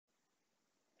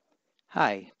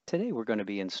Hi, today we're going to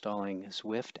be installing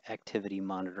Zwift Activity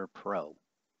Monitor Pro.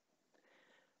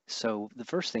 So the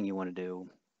first thing you want to do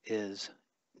is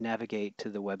navigate to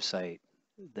the website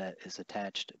that is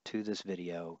attached to this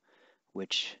video,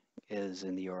 which is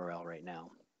in the URL right now.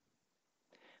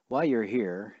 While you're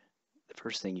here, the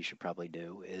first thing you should probably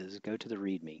do is go to the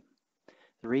README.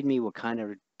 The README will kind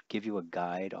of give you a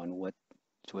guide on what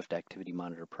Zwift Activity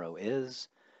Monitor Pro is,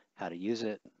 how to use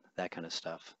it, that kind of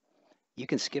stuff. You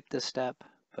can skip this step,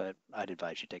 but I'd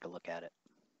advise you take a look at it.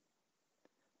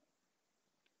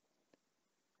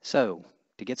 So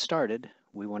to get started,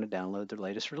 we want to download the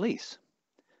latest release.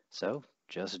 So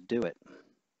just do it.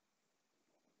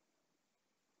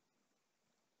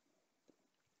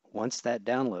 Once that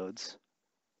downloads,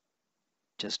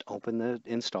 just open the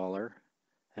installer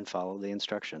and follow the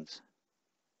instructions.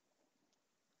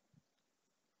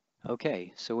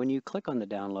 Okay, so when you click on the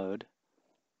download,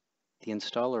 the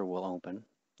installer will open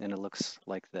and it looks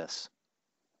like this.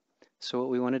 So what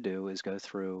we want to do is go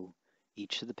through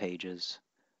each of the pages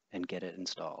and get it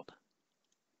installed.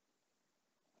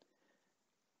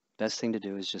 Best thing to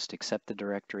do is just accept the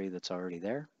directory that's already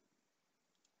there.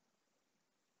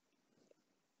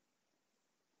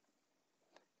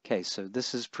 Okay, so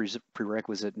this is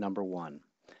prerequisite number 1.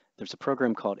 There's a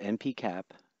program called npcap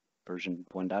version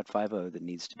 1.50 that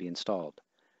needs to be installed.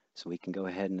 So we can go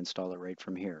ahead and install it right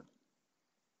from here.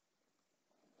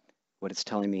 What it's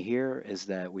telling me here is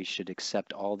that we should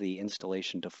accept all the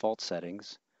installation default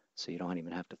settings, so you don't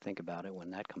even have to think about it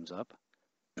when that comes up.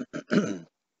 Agree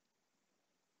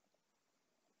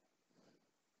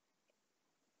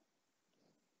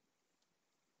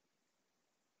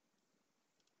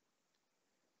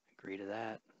to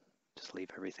that. Just leave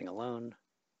everything alone.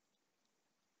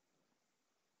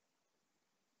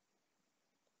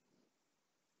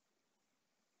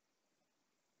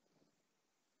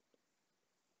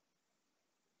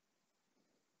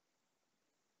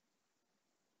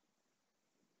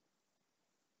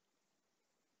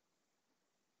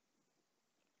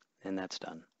 And that's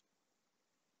done.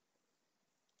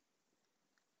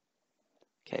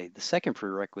 Okay, the second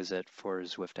prerequisite for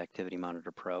Zwift Activity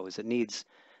Monitor Pro is it needs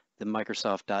the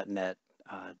Microsoft.NET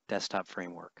desktop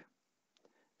framework,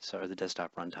 or the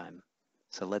desktop runtime.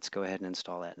 So let's go ahead and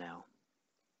install that now.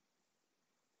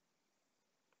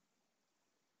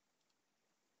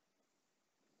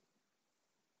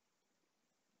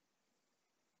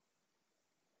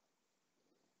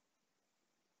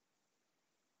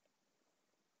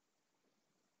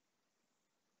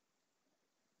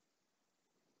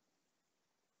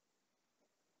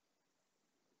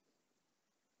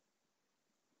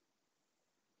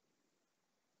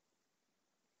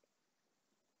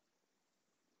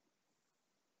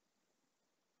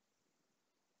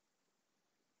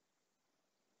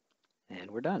 And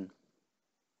we're done.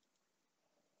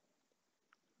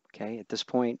 Okay, at this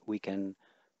point we can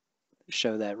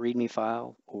show that README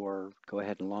file or go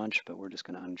ahead and launch, but we're just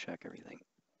going to uncheck everything.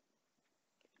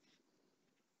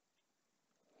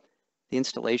 The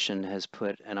installation has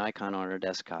put an icon on our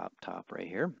desktop top right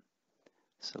here.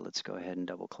 So let's go ahead and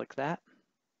double click that.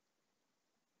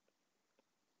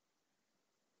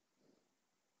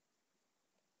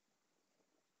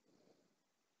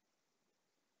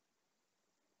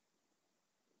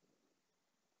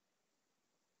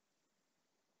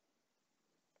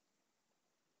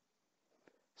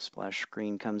 Splash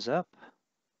screen comes up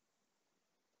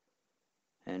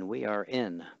and we are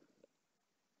in.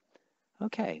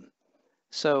 Okay,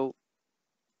 so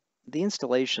the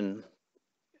installation,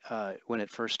 when it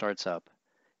first starts up,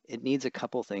 it needs a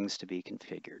couple things to be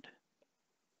configured.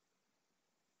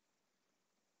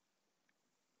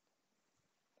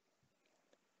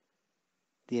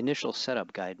 The initial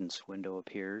setup guidance window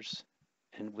appears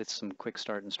and with some quick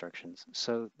start instructions.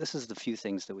 So this is the few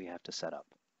things that we have to set up.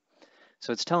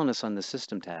 So it's telling us on the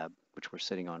System tab, which we're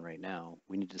sitting on right now,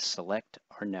 we need to select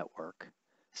our network,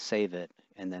 save it,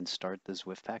 and then start the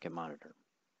Zwift Packet Monitor.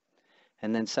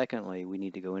 And then secondly, we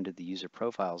need to go into the User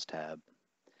Profiles tab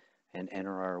and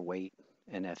enter our weight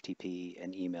and FTP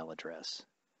and email address.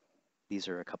 These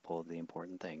are a couple of the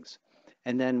important things.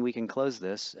 And then we can close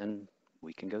this and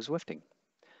we can go Zwifting.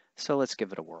 So let's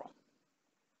give it a whirl.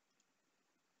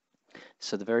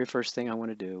 So the very first thing I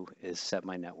want to do is set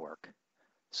my network.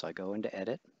 So I go into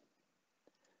Edit,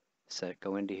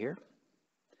 go into here.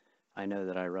 I know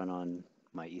that I run on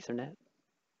my Ethernet,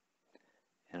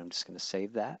 and I'm just going to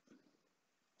save that.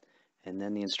 And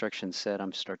then the instructions said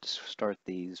I'm to start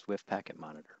the Zwift Packet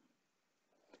Monitor.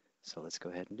 So let's go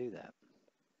ahead and do that.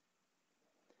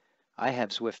 I have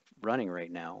Zwift running right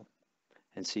now,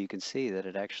 and so you can see that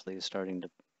it actually is starting to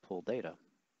pull data.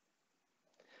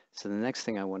 So the next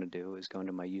thing I want to do is go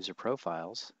into my user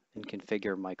profiles and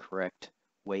configure my correct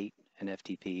weight and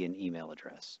FTP and email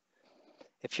address.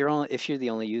 If you're the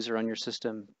only user on your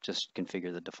system, just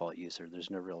configure the default user.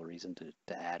 There's no real reason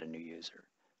to add a new user.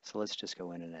 So let's just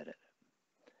go in and edit.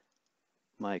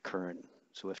 My current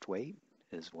Zwift weight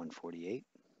is 148.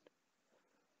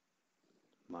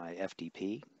 My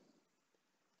FTP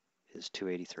is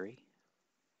 283.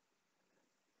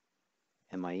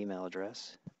 And my email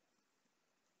address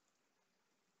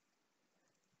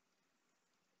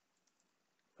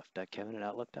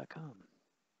Kevin@outlook.com.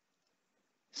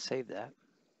 Save that.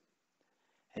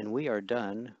 And we are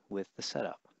done with the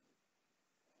setup.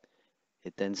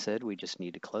 It then said we just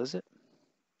need to close it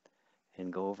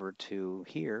and go over to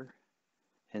here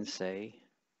and say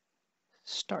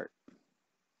start.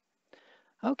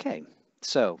 Okay,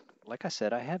 so like I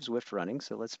said, I have Zwift running,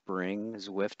 so let's bring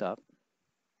Zwift up.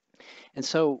 And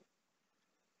so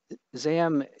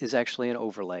XAMPP is actually an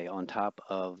overlay on top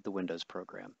of the Windows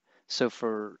program. So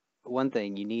for one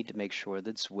thing, you need to make sure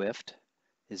that Zwift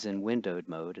is in windowed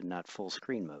mode and not full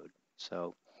screen mode.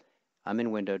 So I'm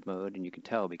in windowed mode, and you can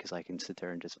tell because I can sit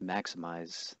there and just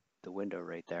maximize the window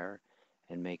right there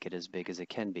and make it as big as it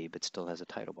can be, but still has a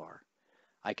title bar.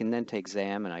 I can then take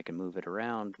XAMPP and I can move it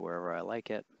around wherever I like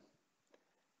it.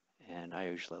 And I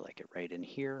usually like it right in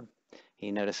here.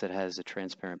 You notice it has a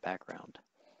transparent background.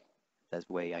 That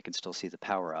way I can still see the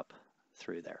power up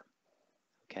through there.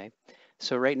 Okay,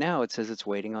 so right now it says it's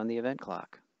waiting on the event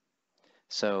clock.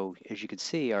 So as you can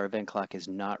see, our event clock is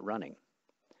not running,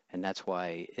 and that's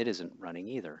why it isn't running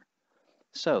either.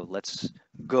 So let's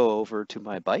go over to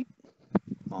my bike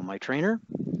on my trainer,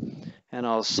 and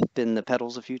I'll spin the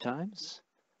pedals a few times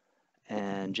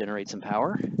and generate some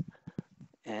power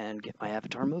and get my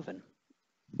avatar moving.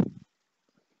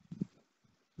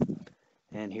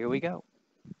 And here we go.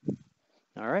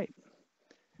 All right.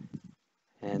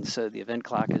 And so the event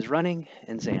clock is running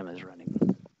and XAMPP is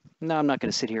running. Now I'm not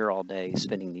going to sit here all day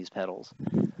spinning these pedals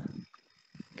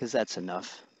because that's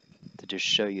enough to just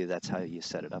show you that's how you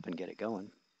set it up and get it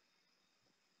going.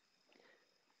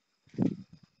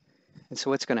 And so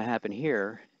what's going to happen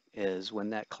here is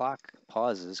when that clock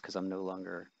pauses, because I'm no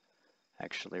longer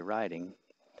actually riding,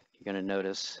 you're going to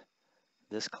notice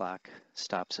this clock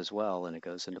stops as well and it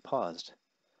goes into paused.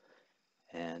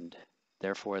 And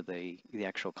therefore the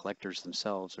actual collectors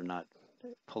themselves are not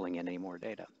pulling in any more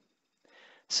data.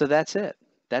 So that's it.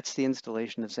 That's the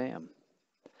installation of XAMPP.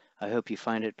 I hope you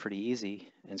find it pretty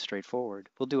easy and straightforward.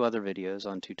 We'll do other videos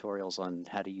on tutorials on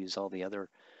how to use all the other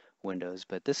windows,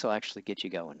 but this will actually get you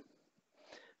going.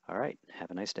 All right,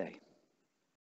 have a nice day.